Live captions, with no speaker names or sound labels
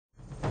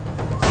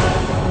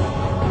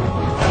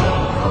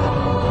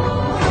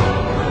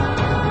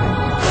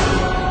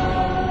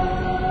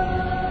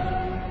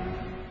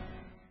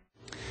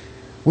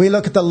We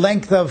look at the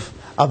length of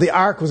the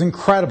ark was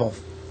incredible.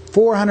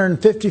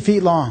 450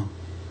 feet long.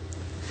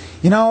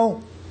 You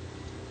know,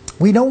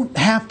 we don't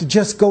have to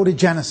just go to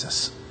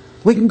Genesis.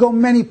 We can go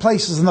many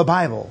places in the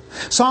Bible.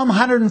 Psalm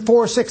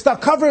 104:6, thou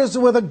covers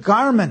with a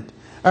garment,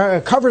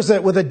 covers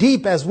it with a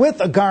deep as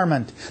with a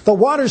garment. The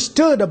waters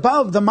stood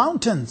above the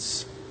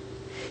mountains.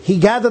 He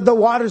gathered the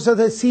waters of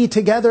the sea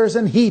together as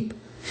an heap.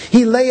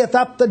 He layeth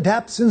up the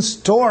depths in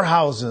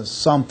storehouses.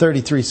 Psalm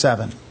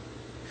 33:7.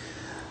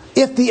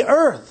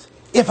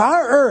 If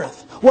our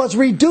earth was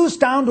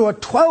reduced down to a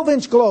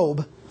 12-inch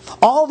globe,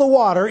 all the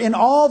water in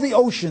all the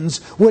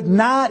oceans would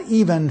not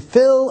even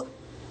fill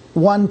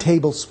 1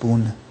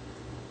 tablespoon.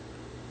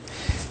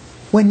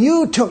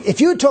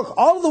 If you took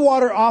all of the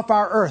water off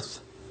our earth,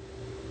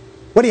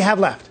 what do you have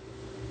left?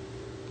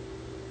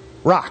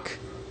 Rock.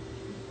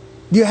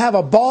 You have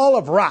a ball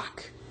of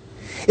rock.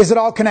 Is it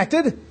all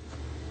connected?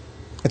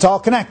 It's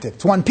all connected.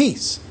 It's one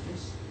piece.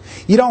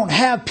 You don't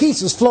have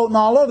pieces floating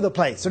all over the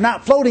place. They're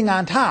not floating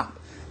on top.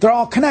 They're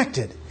all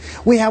connected.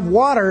 We have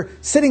water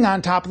sitting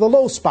on top of the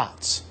low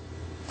spots.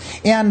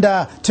 And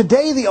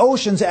today the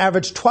oceans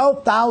average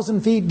 12,000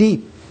 feet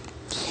deep.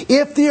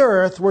 If the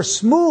earth were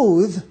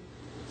smooth,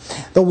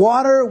 the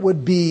water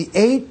would be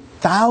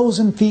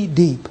 8,000 feet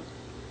deep.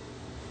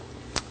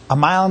 1.5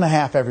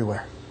 miles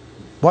everywhere.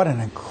 What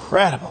an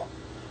incredible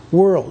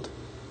world.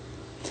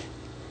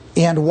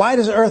 And why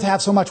does the earth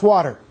have so much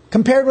water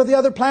compared with the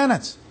other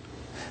planets?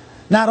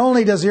 Not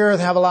only does the earth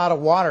have a lot of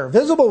water,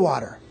 visible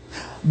water,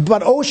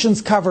 but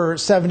oceans cover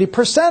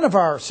 70% of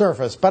our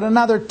surface. But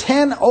another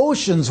 10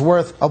 oceans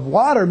worth of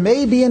water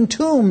may be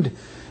entombed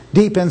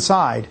deep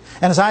inside.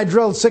 And as I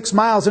drilled 6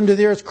 miles into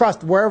the earth's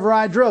crust, wherever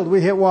I drilled, we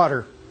hit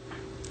water.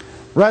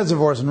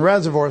 Reservoirs and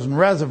reservoirs and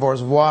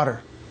reservoirs of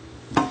water.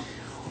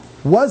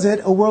 Was it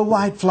a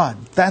worldwide flood?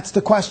 That's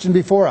the question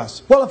before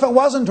us. Well, if it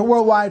wasn't a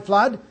worldwide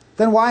flood,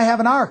 then why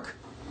have an ark?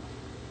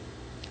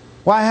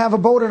 Why have a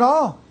boat at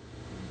all?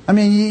 I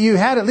mean, you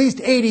had at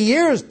least 80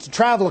 years to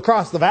travel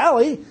across the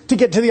valley to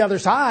get to the other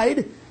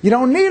side. You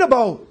don't need a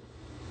boat.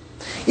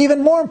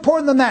 Even more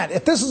important than that,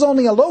 if this is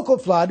only a local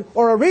flood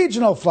or a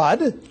regional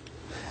flood,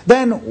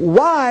 then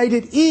why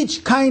did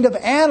each kind of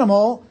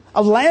animal,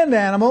 a land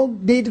animal,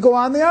 need to go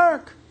on the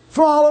ark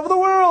from all over the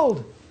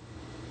world?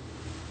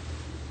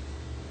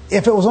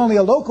 If it was only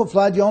a local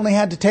flood, you only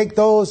had to take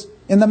those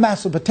in the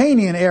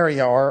Mesopotamian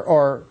area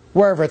or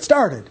wherever it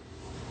started.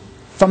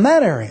 From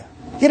that area.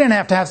 You didn't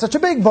have to have such a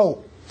big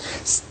boat.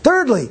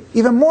 Thirdly,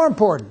 even more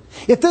important,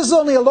 if this is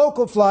only a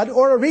local flood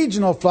or a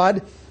regional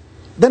flood,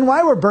 then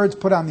why were birds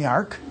put on the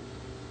ark?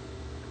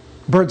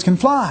 Birds can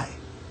fly.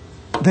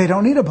 They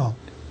don't need a boat.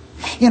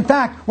 In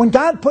fact, when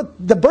God put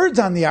the birds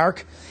on the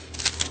ark,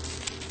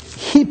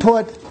 He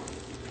put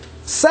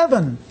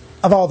 7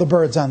 of all the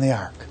birds on the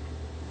ark.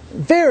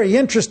 Very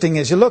interesting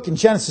as you look in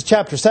Genesis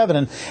chapter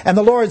 7. And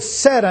the Lord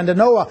said unto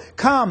Noah,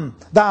 come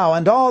thou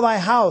and all thy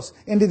house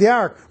into the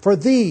ark, for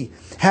thee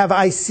have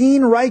I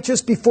seen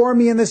righteous before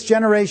me in this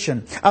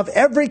generation. Of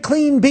every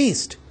clean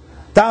beast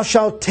thou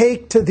shalt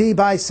take to thee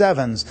by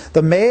 7s,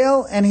 the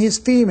male and his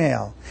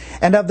female.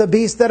 And of the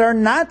beasts that are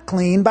not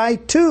clean by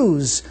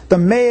 2s, the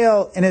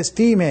male and his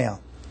female.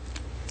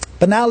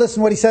 But now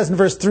listen what he says in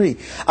verse 3.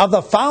 Of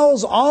the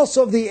fowls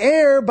also of the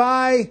air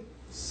by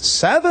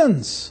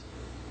 7s.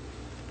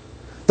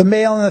 The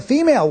male and the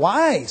female.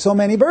 Why so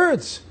many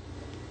birds?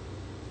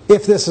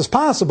 If this is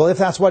possible, if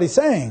that's what he's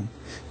saying.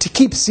 To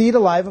keep seed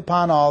alive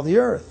upon all the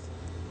earth.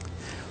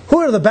 Who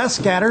are the best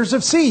scatterers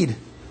of seed?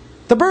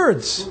 The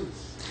birds.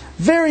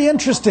 Very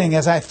interesting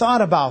as I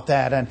thought about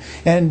that.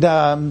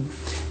 And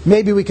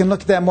maybe we can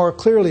look at that more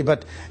clearly.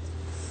 But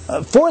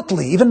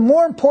fourthly, even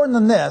more important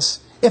than this,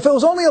 if it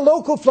was only a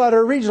local flood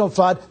or a regional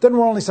flood, then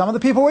were only some of the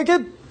people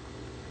wicked?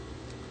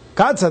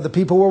 God said the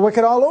people were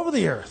wicked all over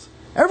the earth.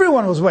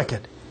 Everyone was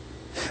wicked.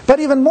 But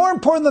even more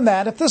important than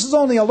that, if this is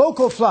only a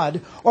local flood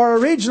or a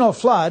regional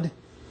flood,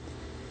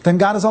 then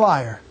God is a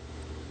liar.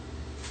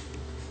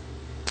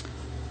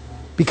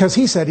 Because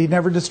He said He'd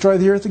never destroy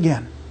the earth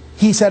again.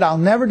 He said, I'll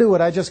never do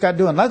what I just got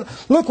doing.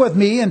 Look with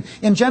me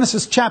in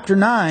Genesis chapter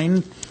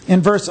 9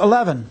 in verse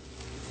 11.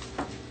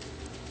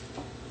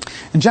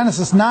 In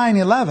Genesis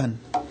 9:11.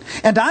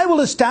 And I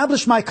will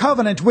establish my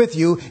covenant with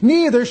you,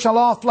 neither shall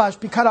all flesh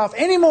be cut off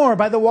any more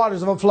by the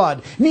waters of a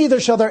flood, neither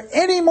shall there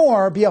any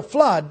more be a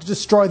flood to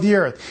destroy the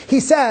earth.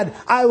 He said,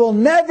 I will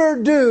never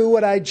do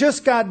what I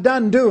just got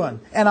done doing,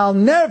 and I'll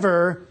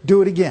never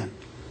do it again.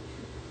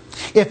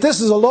 If this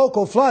is a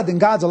local flood, then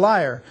God's a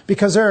liar,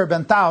 because there have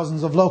been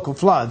thousands of local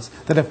floods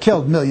that have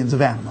killed millions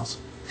of animals.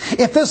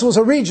 If this was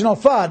a regional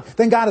flood,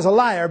 then God is a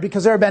liar,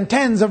 because there have been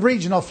tens of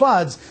regional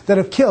floods that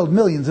have killed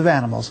millions of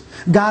animals.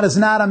 God is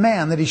not a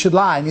man that He should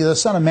lie, neither the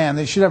Son of Man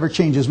that He should ever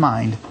change His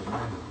mind.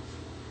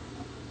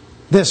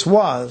 This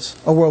was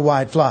a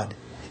worldwide flood.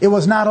 It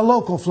was not a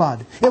local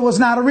flood. It was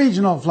not a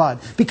regional flood,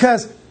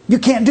 because you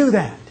can't do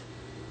that.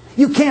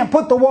 You can't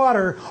put the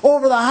water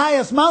over the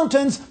highest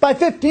mountains by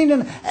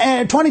 22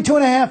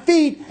 and a half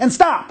feet and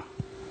stop.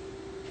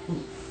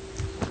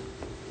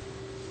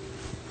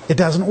 It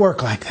doesn't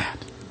work like that.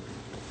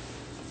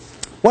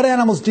 What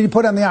animals did he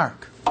put on the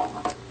ark?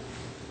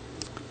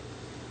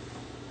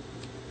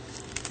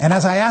 And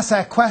as I ask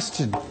that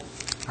question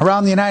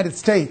around the United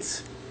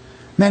States,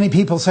 many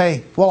people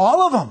say, well,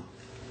 all of them.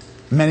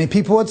 Many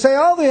people would say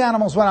all the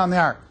animals went on the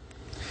ark.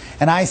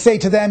 And I say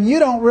to them, you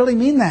don't really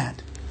mean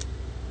that.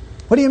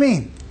 What do you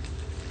mean?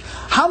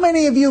 How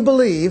many of you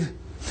believe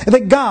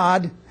that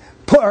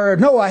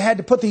Noah had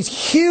to put these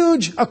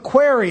huge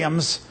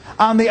aquariums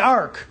on the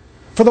ark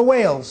for the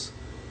whales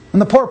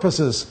and the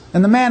porpoises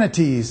and the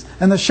manatees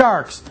and the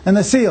sharks and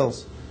the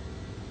seals?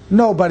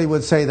 Nobody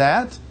would say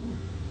that.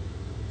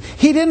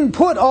 He didn't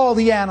put all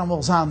the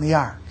animals on the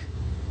ark.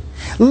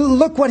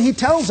 Look what he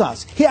tells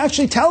us. He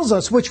actually tells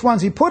us which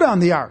ones he put on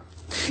the ark.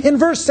 In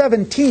verse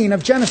 17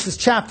 of Genesis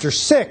chapter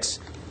 6,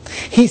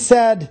 he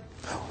said,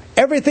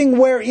 everything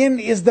wherein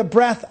is the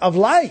breath of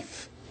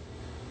life.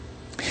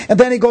 And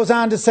then he goes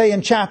on to say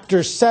in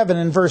chapter 7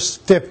 and verse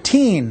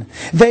 15,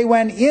 they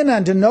went in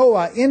unto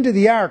Noah into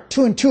the ark,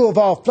 2 and 2 of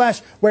all flesh,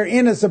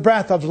 wherein is the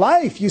breath of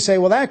life. You say,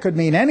 well, that could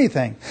mean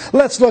anything.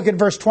 Let's look at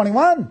verse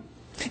 21.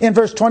 In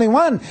verse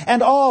 21,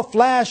 and all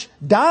flesh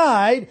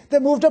died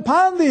that moved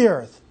upon the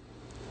earth,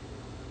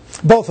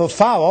 both of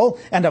fowl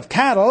and of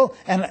cattle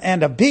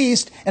and of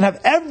beast, and of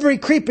every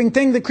creeping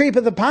thing that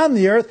creepeth upon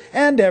the earth,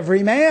 and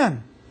every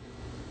man.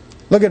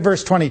 Look at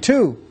verse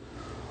 22.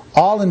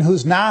 All in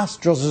whose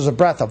nostrils is a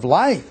breath of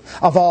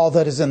life, of all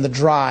that is in the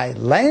dry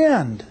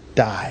land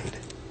died.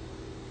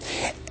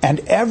 And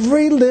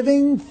every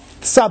living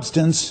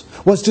substance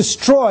was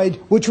destroyed,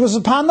 which was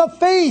upon the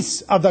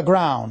face of the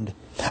ground.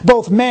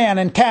 Both man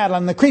and cattle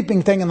and the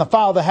creeping thing and the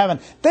fowl of the heaven,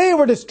 they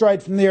were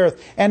destroyed from the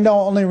earth, and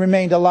Noah only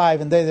remained alive,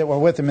 and they that were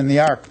with him in the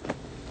ark.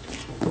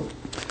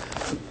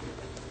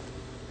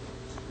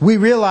 We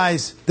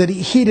realize that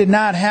he did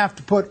not have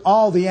to put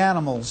all the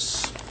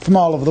animals from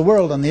all over the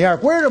world on the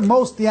ark. Where do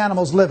most of the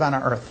animals live on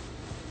our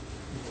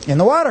earth? In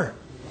the water.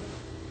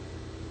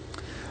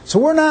 So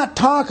we're not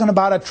talking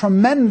about a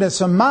tremendous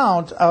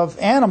amount of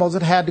animals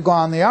that had to go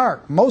on the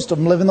ark. Most of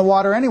them live in the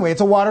water anyway.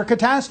 It's a water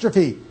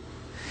catastrophe.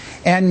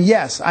 And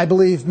yes, I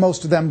believe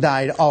most of them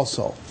died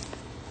also.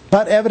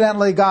 But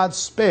evidently God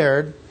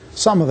spared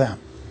some of them.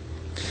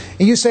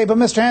 And you say, but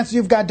Mr. Hansen,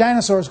 you've got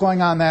dinosaurs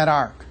going on that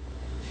ark.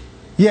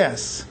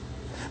 Yes.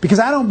 Because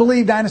I don't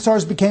believe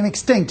dinosaurs became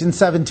extinct in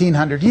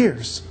 1700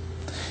 years.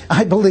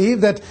 I believe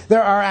that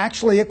there are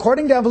actually,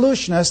 according to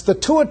evolutionists, the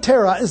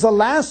Tuatara is the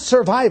last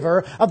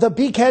survivor of the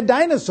beakhead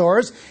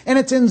dinosaurs, and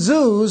it's in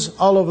zoos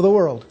all over the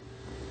world.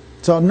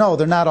 So no,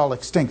 they're not all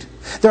extinct.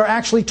 There are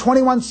actually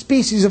 21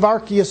 species of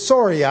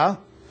Archaeosauria,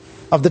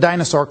 of the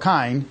dinosaur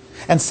kind,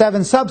 and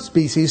 7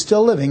 subspecies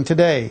still living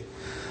today.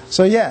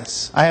 So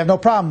yes, I have no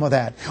problem with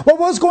that. What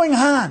was going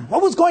on?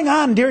 What was going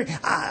on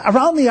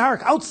around the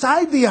ark,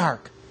 outside the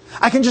ark?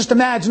 I can just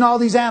imagine all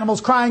these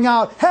animals crying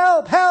out,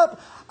 help, help,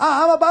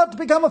 I'm about to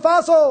become a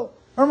fossil,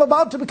 or I'm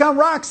about to become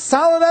rock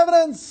solid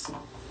evidence.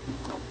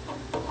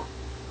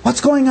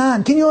 What's going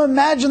on? Can you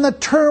imagine the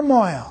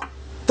turmoil,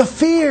 the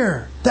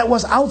fear that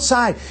was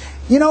outside?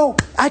 You know,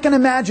 I can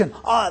imagine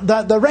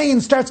the rain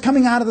starts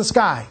coming out of the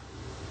sky.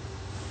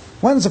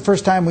 When's the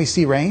first time we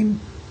see rain?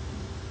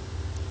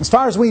 As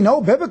far as we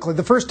know, biblically,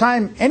 the first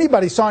time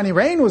anybody saw any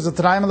rain was at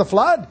the time of the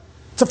flood.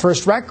 It's the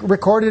first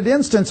recorded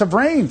instance of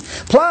rain.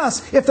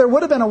 Plus, if there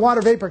would have been a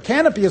water vapor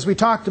canopy, as we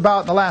talked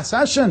about in the last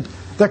session,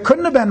 there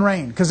couldn't have been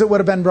rain, because it would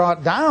have been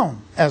brought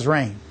down as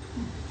rain.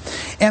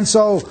 And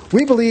so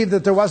we believe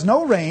that there was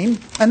no rain,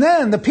 and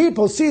then the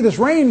people see this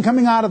rain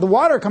coming out of the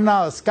water, coming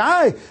out of the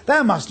sky.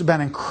 That must have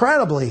been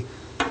incredibly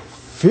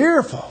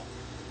fearful.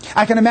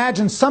 I can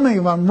imagine some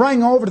of them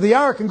running over to the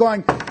ark and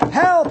going,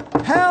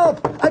 help,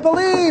 help, I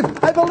believe,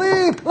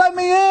 let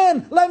me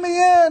in, let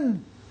me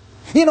in.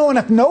 You know, and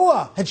if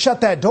Noah had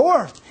shut that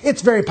door,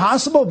 it's very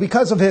possible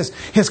because of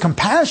his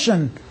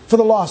compassion for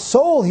the lost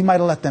soul, he might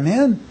have let them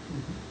in.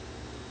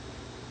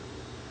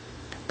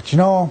 But you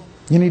know,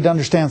 you need to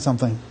understand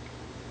something.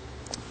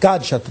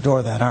 God shut the door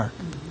of that ark.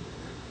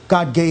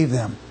 God gave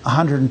them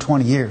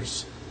 120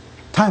 years.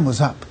 Time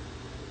was up.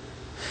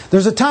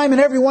 There's a time in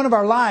every one of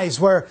our lives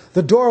where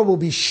the door will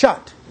be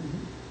shut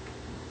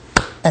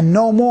and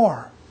no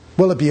more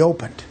will it be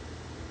opened.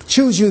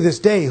 Choose you this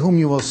day whom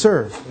you will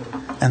serve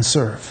and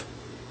serve.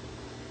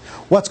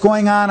 What's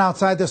going on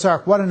outside this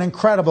ark? What an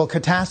incredible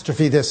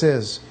catastrophe this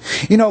is.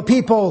 You know,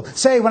 people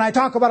say when I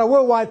talk about a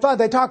worldwide flood,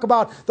 they talk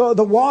about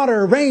the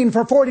water, rain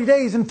for 40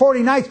 days and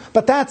 40 nights,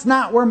 but that's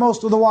not where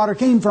most of the water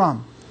came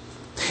from.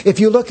 If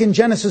you look in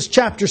Genesis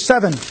chapter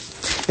 7,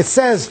 it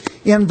says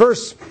in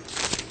verse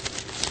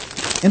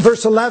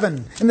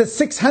 11, in the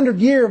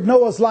 600th year of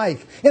Noah's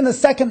life, in the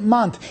 2nd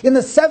month, in the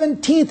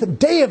 17th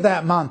day of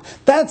that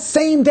month, that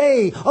same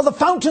day, all the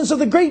fountains of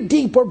the great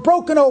deep were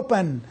broken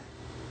open.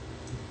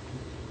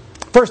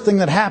 First thing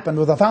that happened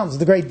was the fountains of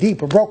the great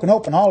deep were broken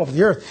open all over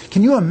the earth.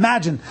 Can you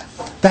imagine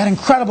that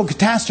incredible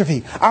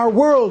catastrophe? Our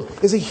world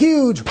is a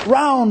huge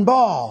round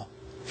ball.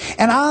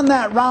 And on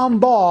that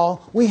round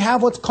ball, we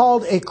have what's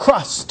called a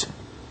crust.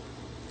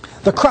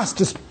 The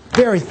crust is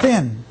very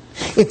thin.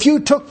 If you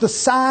took the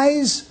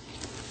size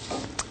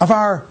of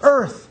our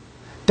earth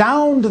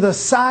down to the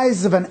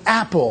size of an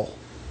apple.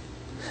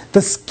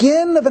 The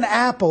skin of an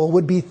apple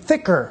would be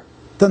thicker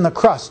than the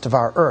crust of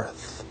our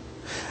earth.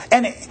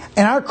 And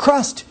our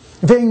crust,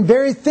 being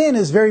very thin,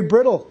 is very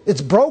brittle. It's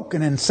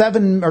broken in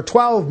 7 or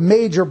 12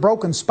 major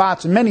broken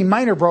spots and many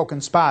minor broken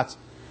spots.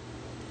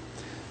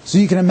 So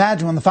you can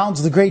imagine when the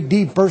fountains of the great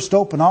deep burst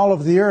open all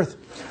over the earth,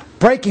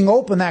 breaking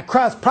open that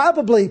crust,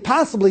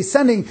 possibly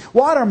sending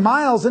water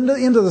miles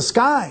into the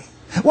sky.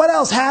 What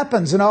else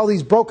happens in all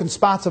these broken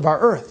spots of our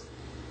earth?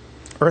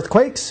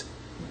 Earthquakes.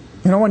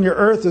 You know, when your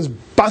earth is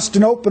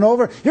busting open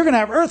over, you're going to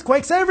have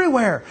earthquakes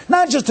everywhere.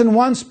 Not just in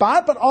one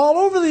spot, but all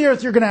over the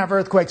earth you're going to have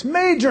earthquakes.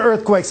 Major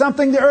earthquakes,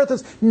 something the earth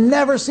has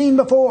never seen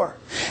before.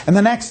 And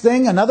the next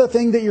thing, another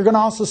thing that you're going to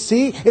also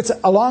see, it's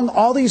along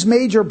all these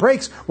major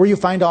breaks where you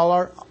find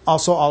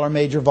also all our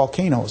major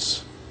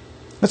volcanoes.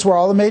 That's where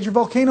all the major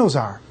volcanoes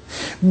are.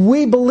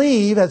 We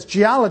believe, as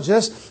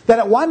geologists, that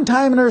at one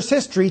time in Earth's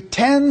history,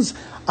 tens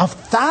of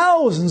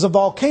thousands of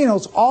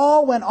volcanoes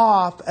all went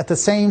off at the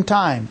same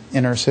time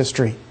in Earth's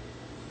history.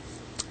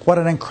 What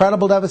an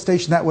incredible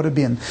devastation that would have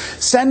been.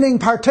 Sending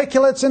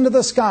particulates into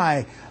the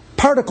sky,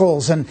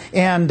 particles and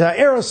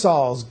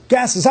aerosols,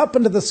 gases up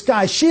into the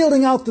sky,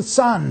 shielding out the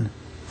sun.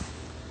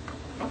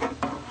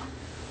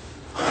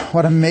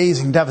 What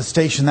amazing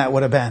devastation that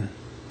would have been.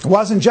 It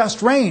wasn't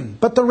just rain,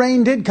 but the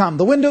rain did come.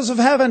 The windows of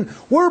heaven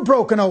were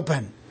broken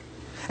open.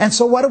 And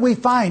so what do we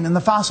find in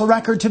the fossil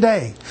record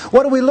today?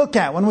 What do we look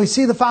at when we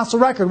see the fossil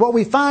record? What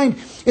we find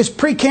is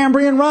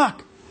Precambrian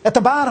rock at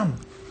the bottom.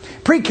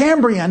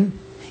 Precambrian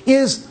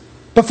is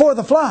before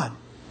the flood.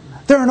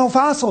 There are no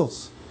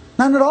fossils.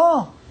 None at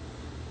all.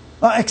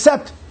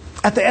 Except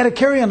at the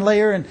Ediacaran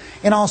layer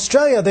in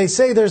Australia, they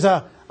say there's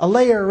a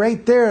layer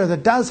right there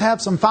that does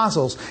have some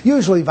fossils.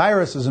 Usually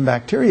viruses and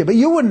bacteria. But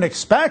you wouldn't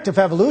expect, if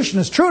evolution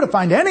is true, to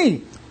find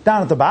any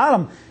down at the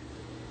bottom.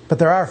 But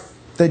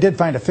they did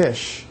find a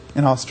fish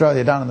in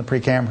Australia down in the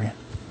Precambrian.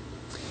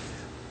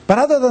 But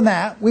other than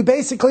that, we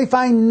basically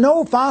find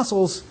no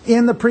fossils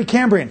in the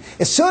Precambrian.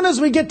 As soon as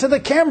we get to the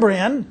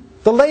Cambrian,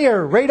 the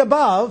layer right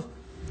above,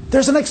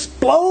 there's an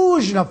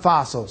explosion of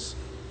fossils.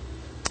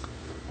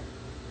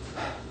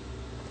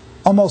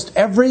 Almost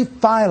every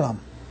phylum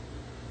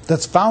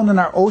that's found in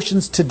our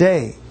oceans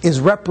today is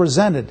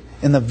represented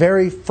in the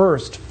very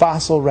first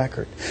fossil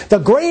record. The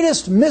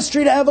greatest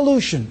mystery to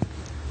evolution,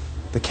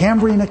 the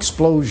Cambrian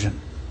explosion.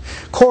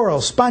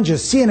 Corals,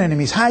 sponges, sea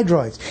anemones,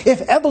 hydroids.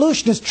 If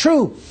evolution is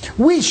true,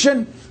 we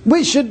should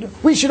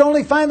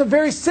only find the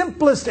very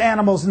simplest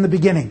animals in the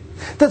beginning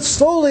that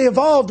slowly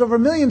evolved over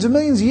millions and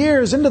millions of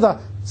years into the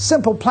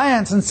simple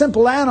plants and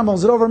simple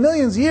animals that over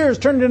millions of years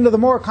turned into the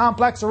more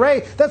complex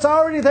array that's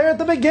already there at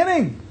the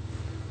beginning.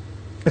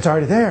 It's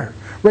already there,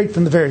 right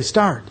from the very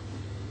start.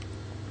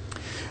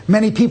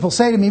 Many people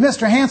say to me,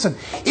 Mr. Hansen,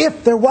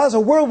 if there was a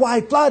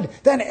worldwide flood,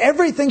 then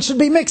everything should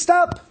be mixed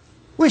up.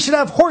 We should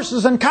have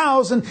horses and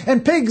cows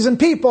and pigs and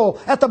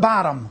people at the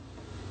bottom.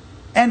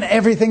 And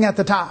everything at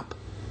the top.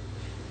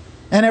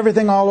 And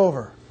everything all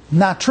over.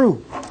 Not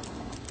true.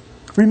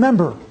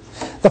 Remember,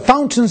 the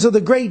fountains of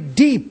the great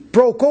deep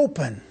broke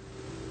open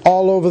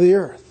all over the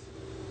earth.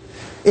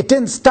 It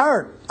didn't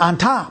start on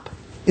top.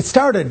 It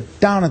started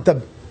down at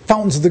the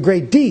fountains of the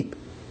great deep.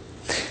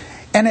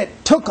 And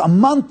it took a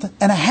month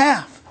and a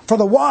half for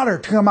the water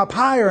to come up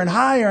higher and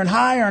higher and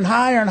higher and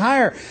higher and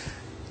higher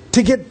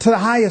to get to the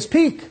highest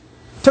peak.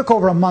 Took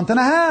over a month and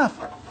a half.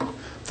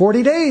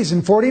 40 days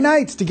and 40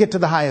 nights to get to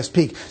the highest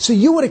peak. So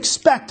you would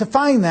expect to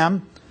find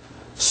them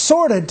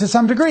sorted to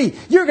some degree.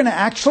 You're going to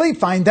actually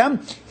find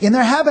them in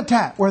their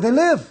habitat, where they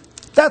live.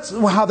 That's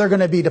how they're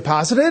going to be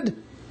deposited.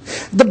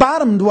 The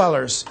bottom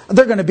dwellers,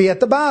 they're going to be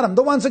at the bottom.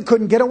 The ones that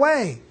couldn't get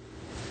away.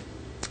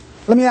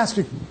 Let me ask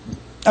you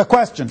a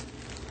question.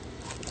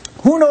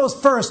 Who knows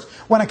first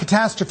when a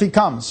catastrophe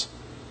comes?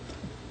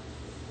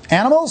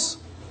 Animals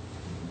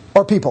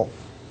or people?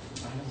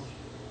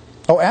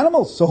 Oh,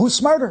 animals. So who's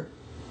smarter?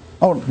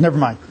 Oh, never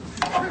mind.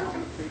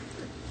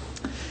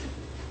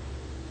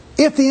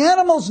 If the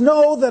animals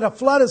know that a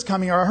flood is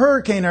coming, or a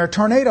hurricane, or a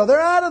tornado, they're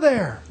out of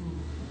there.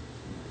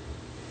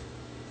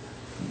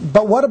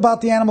 But what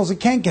about the animals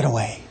that can't get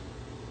away?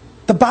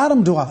 The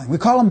bottom dwelling. We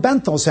call them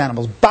benthos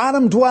animals.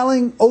 Bottom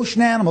dwelling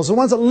ocean animals. The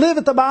ones that live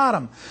at the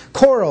bottom.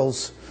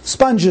 Corals,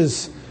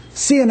 sponges,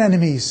 sea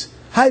anemones,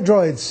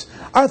 hydroids,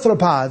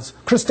 arthropods,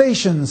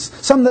 crustaceans,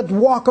 some that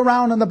walk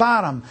around on the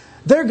bottom.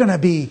 They're going to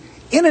be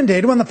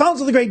inundated. When the fountains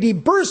of the great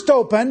deep burst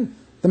open,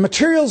 the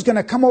material's going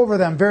to come over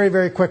them very,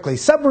 very quickly.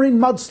 Submarine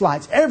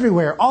mudslides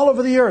everywhere, all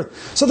over the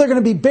earth. So they're going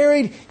to be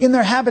buried in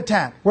their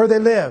habitat, where they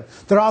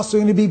live. They're also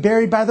going to be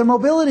buried by their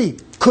mobility.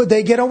 Could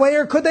they get away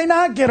or could they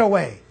not get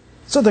away?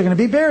 So they're going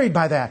to be buried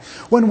by that.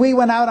 When we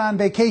went out on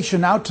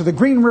vacation out to the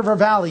Green River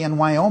Valley in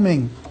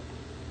Wyoming,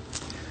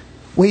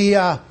 we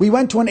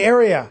went to an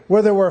area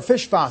where there were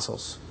fish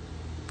fossils.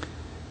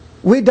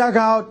 We dug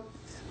out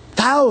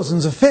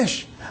thousands of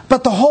fish,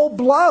 but the whole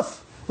bluff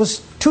was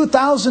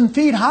 2,000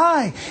 feet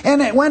high,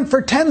 and it went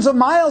for tens of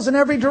miles in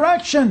every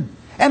direction.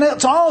 And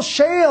it's all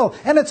shale,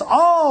 and it's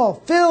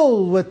all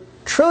filled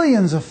with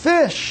trillions of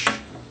fish.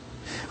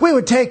 We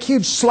would take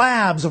huge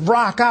slabs of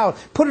rock out,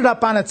 put it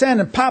up on its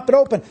end and pop it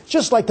open,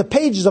 just like the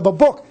pages of a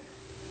book.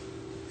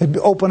 It'd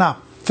open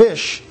up.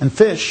 Fish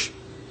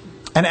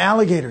and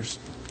alligators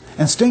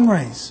and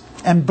stingrays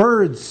and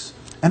birds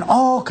and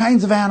all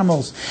kinds of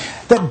animals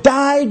that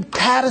died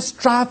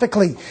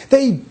catastrophically.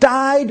 They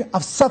died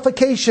of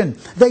suffocation.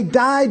 They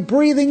died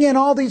breathing in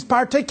all these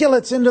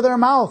particulates into their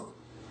mouth.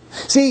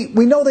 See,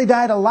 we know they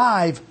died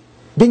alive,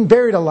 being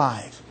buried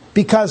alive,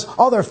 because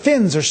all their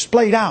fins are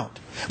splayed out.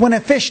 When a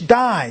fish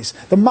dies,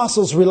 the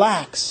muscles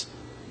relax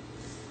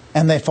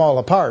and they fall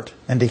apart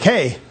and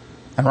decay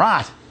and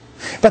rot.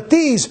 But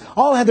these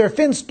all had their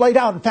fins splayed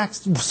out. In fact,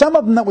 some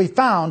of them that we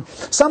found,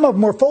 some of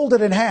them were folded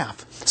in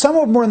half. Some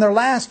of them were in their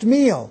last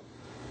meal.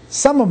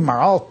 Some of them are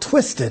all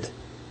twisted,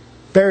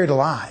 buried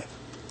alive.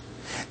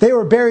 They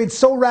were buried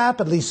so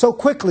rapidly, so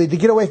quickly to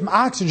get away from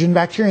oxygen,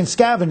 bacteria, and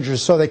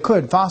scavengers so they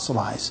could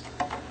fossilize.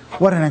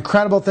 What an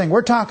incredible thing.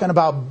 We're talking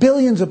about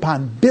billions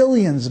upon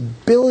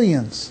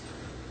billions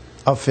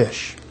of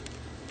fish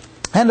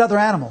and other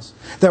animals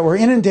that were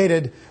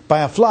inundated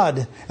by a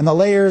flood, and the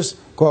layers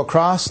go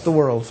across the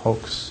world,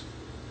 folks.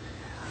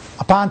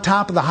 Upon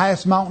top of the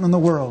highest mountain in the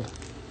world,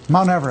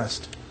 Mount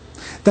Everest.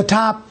 The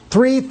top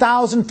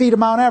 3,000 feet of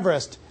Mount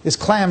Everest is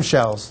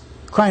clamshells,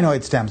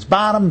 crinoid stems,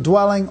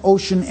 bottom-dwelling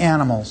ocean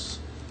animals.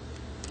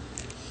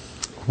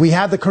 We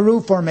have the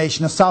Karoo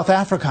Formation of South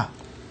Africa.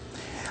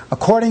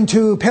 According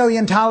to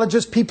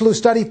paleontologists, people who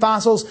study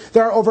fossils,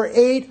 there are over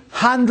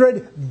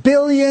 800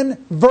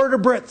 billion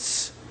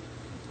vertebrates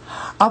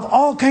of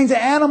all kinds of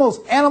animals.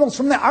 Animals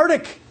from the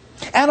Arctic,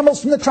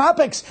 animals from the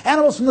tropics,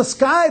 animals from the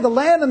sky, the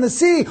land, and the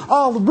sea,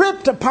 all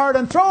ripped apart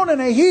and thrown in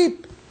a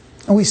heap.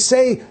 And we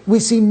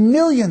see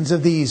millions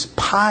of these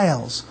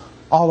piles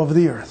all over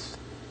the earth.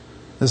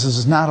 This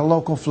is not a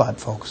local flood,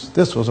 folks.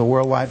 This was a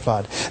worldwide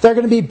flood. They're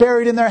going to be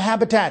buried in their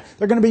habitat.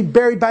 They're going to be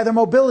buried by their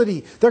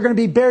mobility. They're going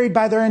to be buried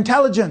by their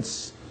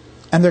intelligence.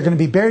 And they're going to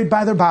be buried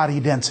by their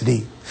body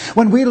density.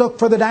 When we look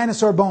for the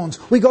dinosaur bones,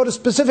 we go to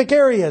specific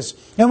areas.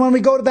 And when we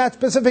go to that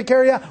specific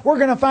area, we're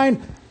going to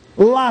find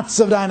lots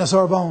of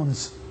dinosaur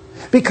bones.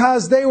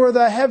 Because they were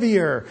the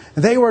heavier.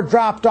 They were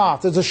dropped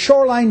off. There's a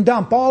shoreline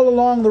dump all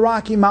along the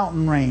Rocky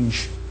Mountain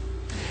range.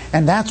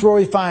 And that's where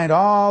we find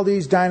all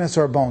these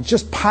dinosaur bones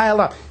just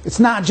piled up. It's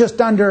not just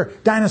under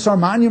Dinosaur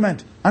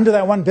Monument, under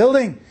that one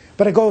building,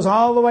 but it goes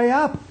all the way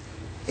up.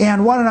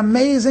 And what an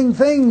amazing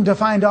thing to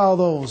find all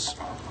those.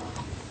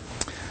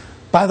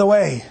 By the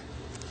way,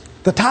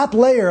 the top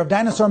layer of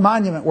Dinosaur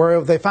Monument,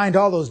 where they find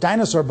all those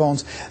dinosaur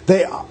bones,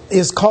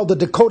 is called the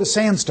Dakota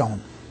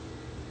Sandstone.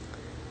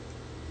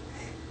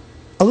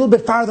 A little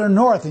bit farther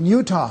north in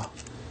Utah,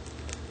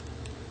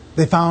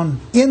 they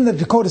found in the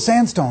Dakota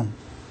Sandstone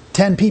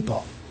 10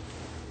 people.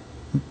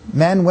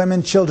 Men,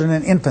 women, children,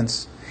 and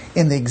infants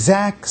in the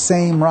exact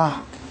same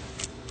rock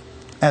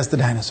as the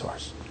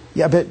dinosaurs.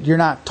 Yeah, but you're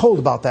not told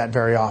about that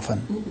very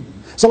often.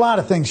 There's a lot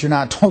of things you're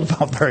not told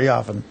about very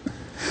often.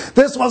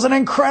 This was an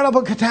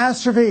incredible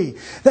catastrophe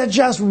that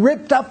just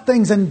ripped up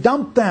things and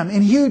dumped them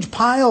in huge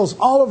piles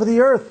all over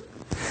the earth.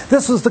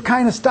 This is the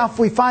kind of stuff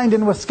we find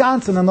in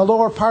Wisconsin, in the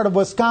lower part of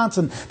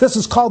Wisconsin. This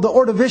is called the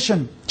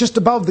Ordovician, just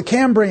above the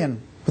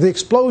Cambrian, with the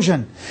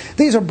explosion.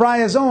 These are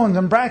bryozoans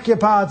and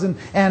brachiopods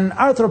and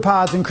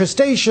arthropods and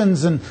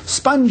crustaceans and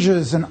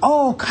sponges and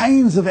all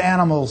kinds of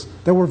animals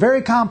that were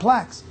very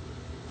complex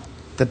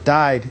that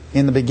died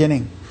in the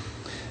beginning.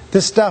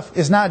 This stuff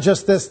is not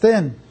just this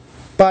thin,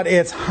 but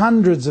it's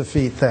hundreds of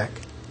feet thick.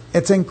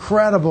 It's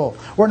incredible.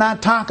 We're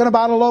not talking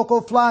about a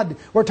local flood.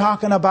 We're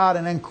talking about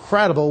an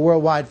incredible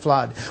worldwide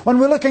flood. When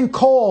we look in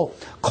coal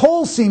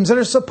seams that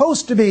are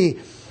supposed to be,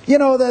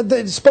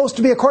 they're supposed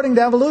to be, according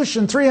to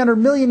evolution, 300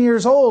 million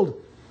years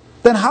old,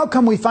 then how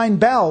come we find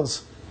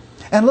bells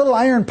and little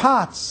iron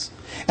pots?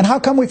 And how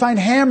come we find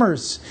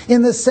hammers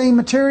in this same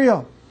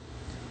material?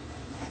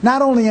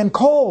 Not only in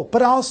coal,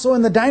 but also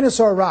in the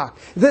dinosaur rock.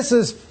 This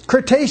is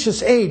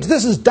Cretaceous age.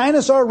 This is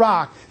dinosaur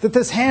rock that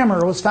this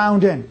hammer was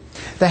found in.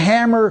 The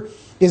hammer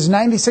is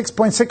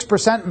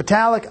 96.6%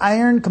 metallic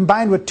iron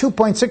combined with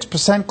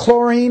 2.6%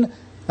 chlorine and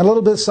a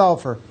little bit of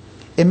sulfur.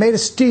 It made a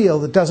steel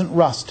that doesn't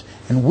rust,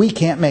 and we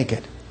can't make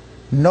it.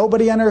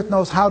 Nobody on earth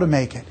knows how to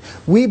make it.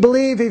 We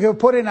believe if you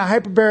put it in a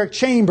hyperbaric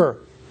chamber,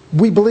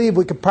 we believe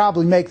we could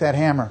probably make that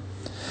hammer.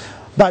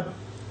 But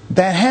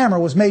that hammer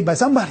was made by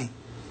somebody.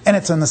 And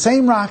it's in the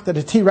same rock that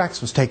a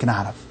T-Rex was taken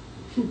out of.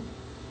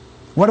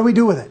 What do we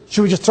do with it?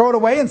 Should we just throw it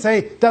away and say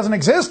it doesn't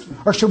exist?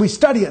 Or should we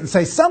study it and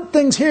say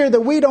something's here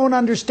that we don't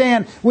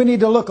understand, we need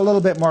to look a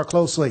little bit more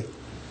closely?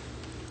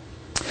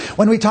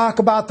 When we talk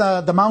about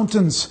the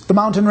mountains, the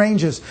mountain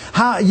ranges,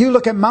 you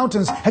look at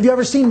mountains. Have you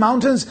ever seen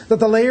mountains that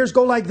the layers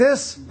go like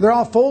this? They're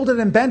all folded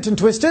and bent and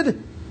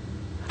twisted?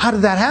 How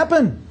did that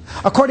happen?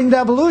 According to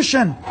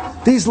evolution,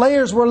 these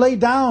layers were laid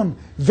down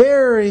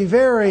very,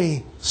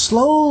 very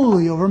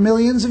slowly over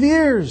millions of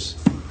years.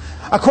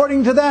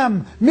 According to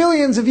them,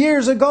 millions of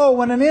years ago,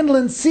 when an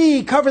inland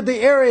sea covered the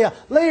area,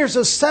 layers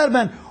of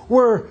sediment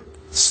were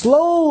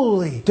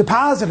slowly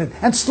deposited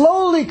and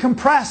slowly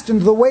compressed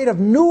into the weight of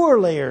newer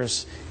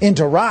layers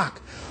into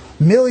rock.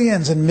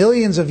 millions and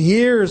millions of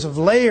years of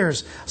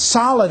layers,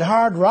 solid,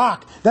 hard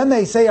rock. Then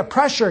they say a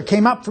pressure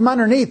came up from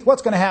underneath.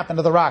 What's going to happen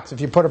to the rocks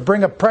if you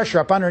bring a pressure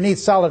up underneath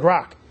solid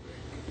rock?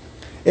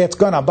 It's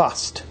going to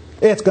bust.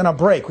 It's going to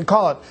break. We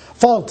call it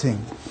faulting,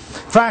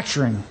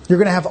 fracturing. You're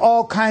going to have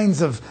all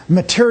kinds of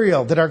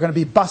material that are going to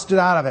be busted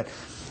out of it.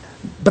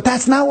 But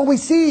that's not what we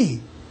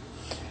see.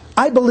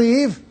 I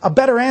believe a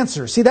better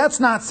answer. See, that's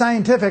not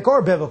scientific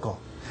or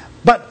biblical.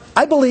 But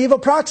I believe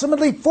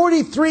approximately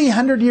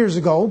 4,300 years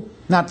ago,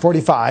 not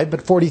 45,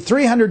 but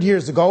 4,300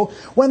 years ago,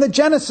 when the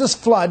Genesis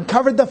flood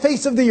covered the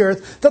face of the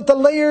earth, that the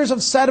layers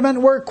of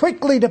sediment were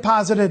quickly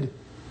deposited.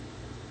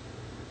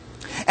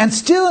 And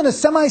still in a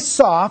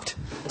semi-soft,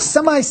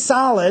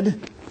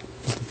 semi-solid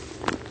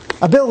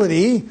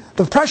ability,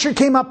 the pressure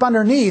came up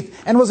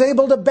underneath and was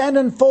able to bend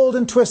and fold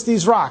and twist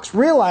these rocks,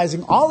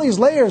 realizing all these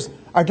layers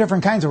are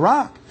different kinds of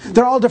rock.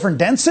 They're all different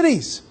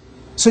densities.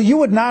 So you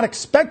would not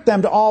expect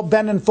them to all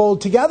bend and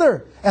fold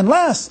together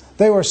unless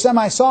they were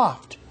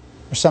semi-soft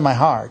or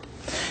semi-hard.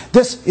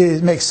 This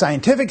makes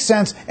scientific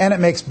sense and it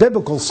makes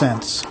biblical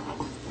sense.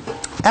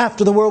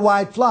 After the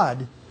worldwide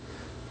flood,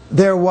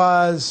 there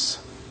was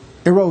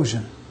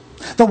erosion.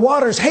 The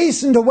waters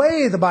hastened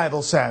away, the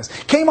Bible says,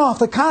 came off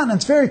the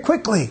continents very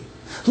quickly,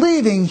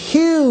 leaving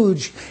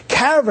huge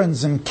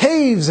caverns and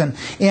caves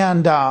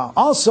and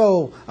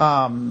also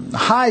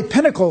high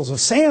pinnacles of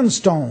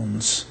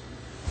sandstones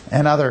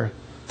and other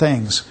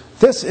things.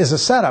 This is a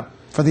setup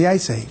for the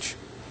Ice Age.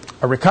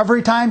 A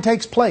recovery time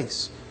takes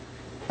place,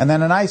 and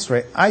then an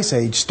ice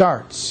age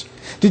starts.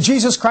 Did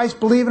Jesus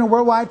Christ believe in a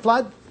worldwide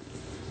flood?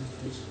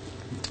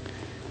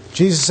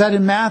 Jesus said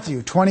in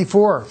Matthew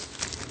 24,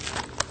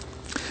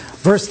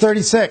 verse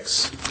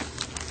 36,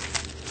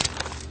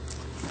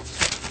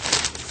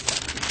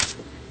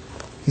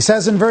 he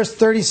says in verse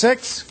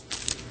 36,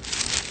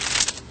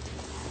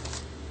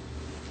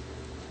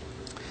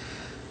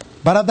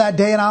 "But of that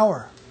day and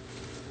hour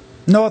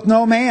knoweth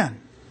no man,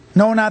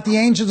 no, not the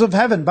angels of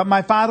heaven, but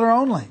my Father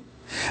only.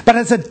 But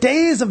as the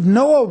days of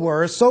Noah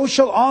were, so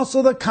shall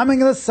also the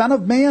coming of the Son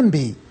of Man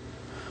be.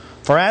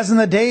 For as in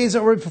the days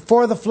that were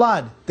before the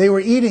flood, they were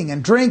eating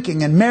and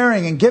drinking and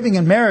marrying and giving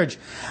in marriage,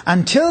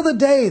 until the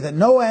day that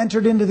Noah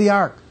entered into the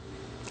ark,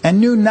 and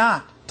knew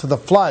not till the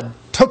flood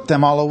took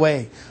them all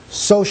away,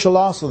 so shall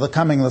also the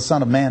coming of the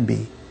Son of Man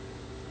be."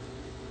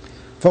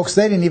 Folks,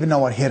 they didn't even know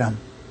what hit them.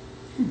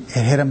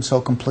 It hit them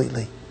so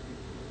completely.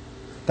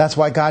 That's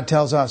why God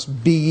tells us,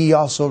 "Be ye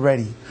also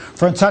ready.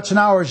 For in such an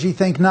hour as ye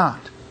think not,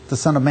 the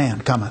Son of Man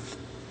cometh.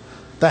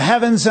 The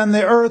heavens and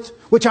the earth,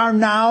 which are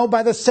now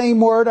by the same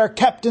word, are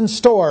kept in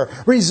store,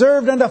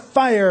 reserved unto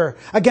fire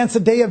against the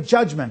day of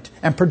judgment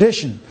and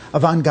perdition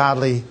of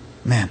ungodly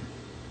men."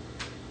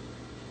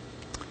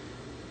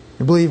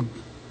 You believe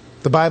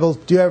the Bible?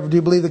 Do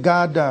you believe that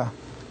God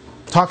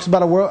talks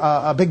about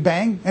a Big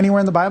Bang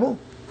anywhere in the Bible?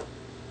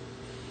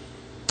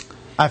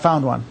 I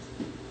found one.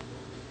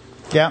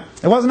 Yeah,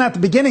 it wasn't at the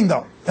beginning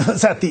though. It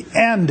was at the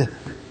end.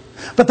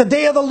 "But the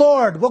day of the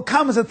Lord will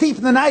come as a thief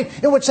in the night,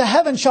 in which the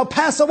heavens shall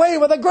pass away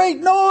with a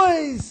great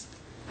noise."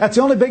 That's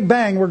the only Big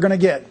Bang we're going to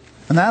get.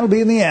 And that'll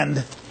be in the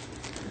end.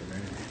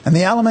 "And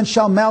the elements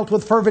shall melt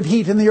with fervent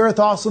heat, and the earth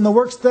also, and the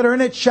works that are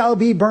in it shall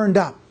be burned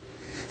up.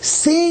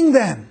 Seeing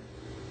then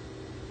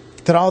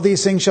that all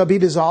these things shall be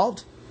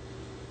dissolved,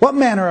 what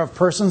manner of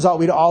persons ought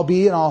we to all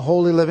be in all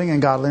holy living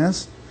and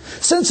godliness?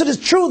 Since it is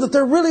true that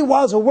there really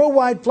was a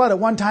worldwide flood at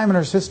one time in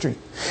Earth's history.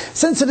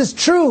 Since it is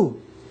true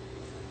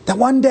that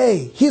one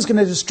day He's going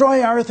to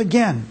destroy our earth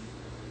again,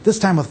 this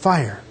time with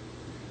fire.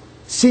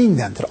 Seeing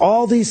then that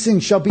all these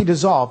things shall be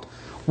dissolved,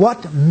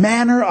 what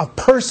manner of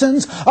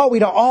persons ought we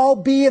to all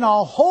be in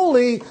all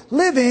holy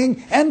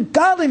living and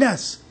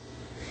godliness?"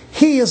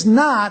 He is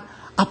not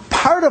a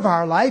part of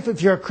our life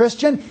if you're a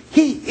Christian.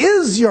 He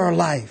is your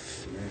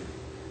life.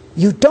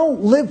 You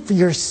don't live for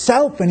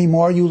yourself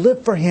anymore. You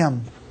live for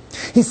Him.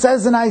 He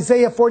says in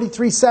Isaiah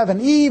 43:7,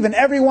 "Even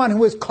everyone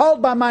who is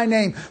called by my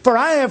name, for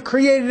I have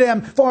created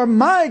him for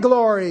my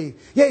glory.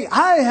 Yea,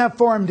 I have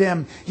formed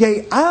him.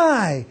 Yea,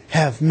 I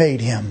have made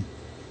him."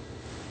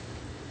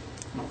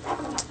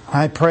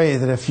 I pray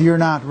that if you're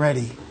not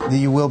ready, that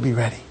you will be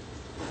ready.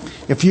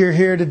 If you're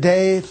here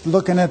today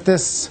looking at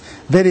this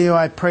video,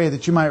 I pray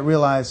that you might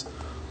realize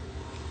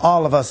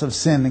all of us have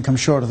sinned and come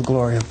short of the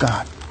glory of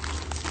God.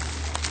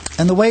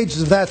 And the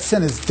wages of that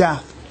sin is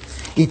death.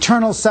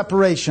 Eternal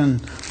separation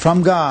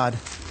from God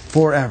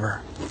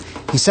forever.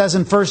 He says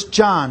in 1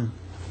 John,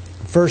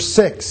 verse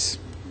 6,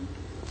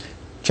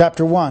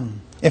 chapter 1,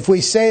 "If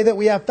we say that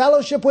we have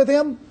fellowship with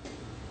Him,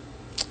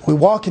 we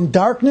walk in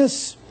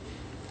darkness,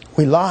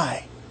 we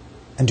lie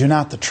and do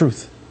not the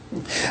truth.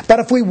 But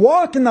if we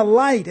walk in the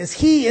light as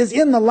He is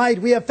in the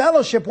light, we have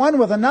fellowship one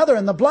with another,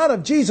 and the blood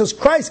of Jesus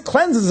Christ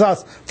cleanses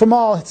us from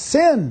all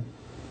sin.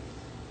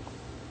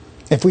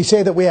 If we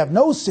say that we have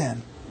no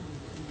sin,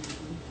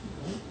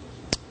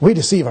 we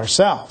deceive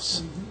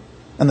ourselves,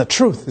 and the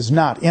truth is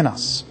not in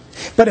us.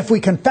 But if we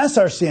confess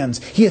our sins,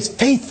 He is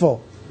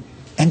faithful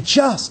and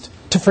just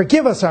to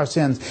forgive us our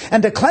sins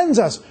and to cleanse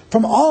us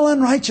from all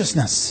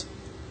unrighteousness."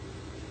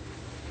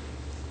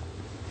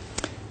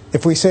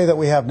 If we say that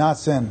we have not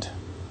sinned,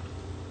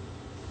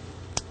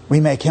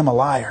 we make Him a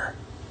liar,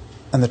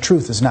 and the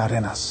truth is not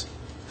in us.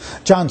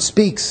 John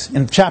speaks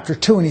in chapter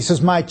 2, and he says,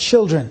 My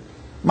children,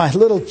 my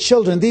little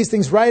children, these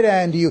things write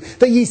I unto you,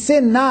 that ye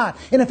sin not.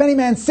 And if any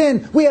man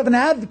sin, we have an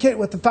advocate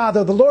with the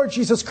Father, the Lord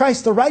Jesus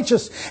Christ the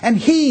righteous, and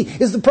He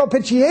is the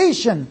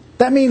propitiation.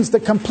 That means the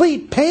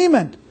complete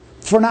payment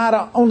for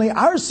not only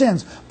our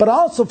sins, but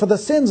also for the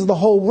sins of the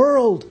whole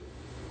world.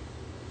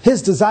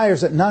 His desire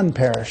is that none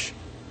perish,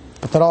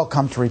 but that all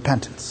come to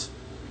repentance.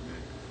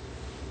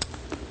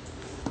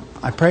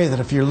 I pray that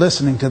if you're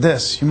listening to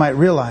this, you might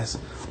realize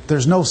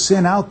there's no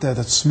sin out there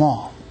that's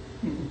small.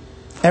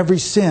 Every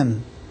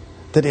sin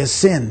that is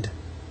sinned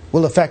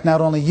will affect not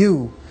only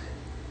you,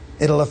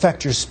 it'll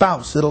affect your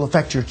spouse, it'll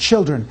affect your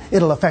children,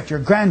 it'll affect your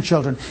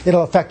grandchildren,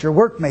 it'll affect your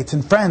workmates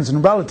and friends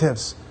and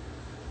relatives.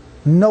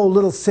 No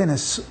little sin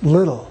is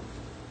little.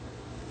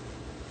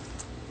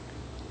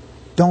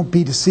 Don't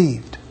be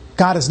deceived.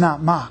 God is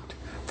not mocked.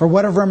 For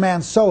whatever a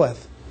man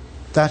soweth,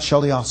 that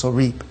shall he also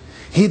reap.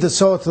 He that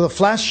soweth to the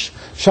flesh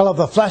shall of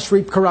the flesh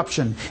reap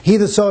corruption. He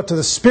that soweth to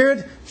the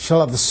Spirit shall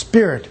of the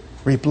Spirit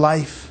reap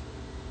life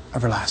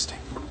everlasting.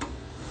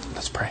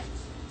 Let's pray.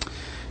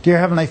 Dear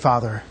Heavenly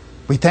Father,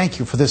 we thank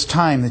You for this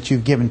time that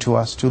You've given to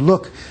us to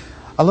look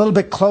a little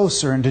bit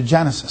closer into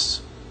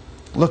Genesis,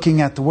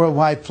 looking at the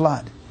worldwide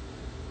flood.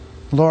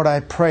 Lord, I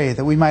pray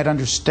that we might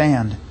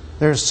understand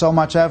there's so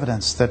much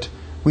evidence that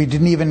we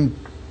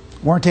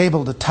weren't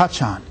able to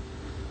touch on.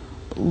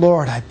 But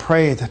Lord, I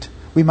pray that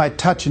we might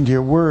touch into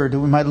Your Word,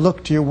 and we might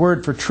look to Your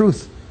Word for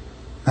truth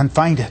and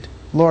find it.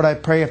 Lord, I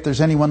pray if there's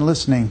anyone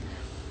listening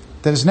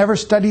that has never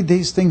studied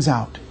these things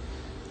out,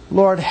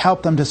 Lord,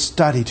 help them to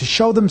study, to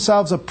show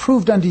themselves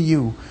approved unto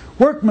You,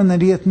 workmen that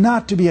needeth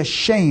not to be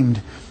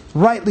ashamed,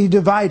 rightly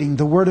dividing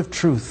the word of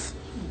truth.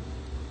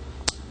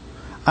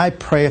 I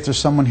pray if there's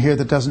someone here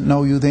that doesn't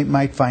know You, they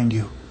might find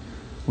You.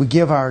 We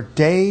give our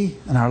day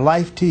and our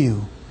life to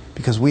You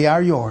because we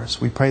are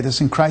Yours. We pray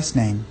this in Christ's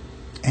name.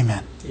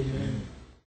 Amen. Amen.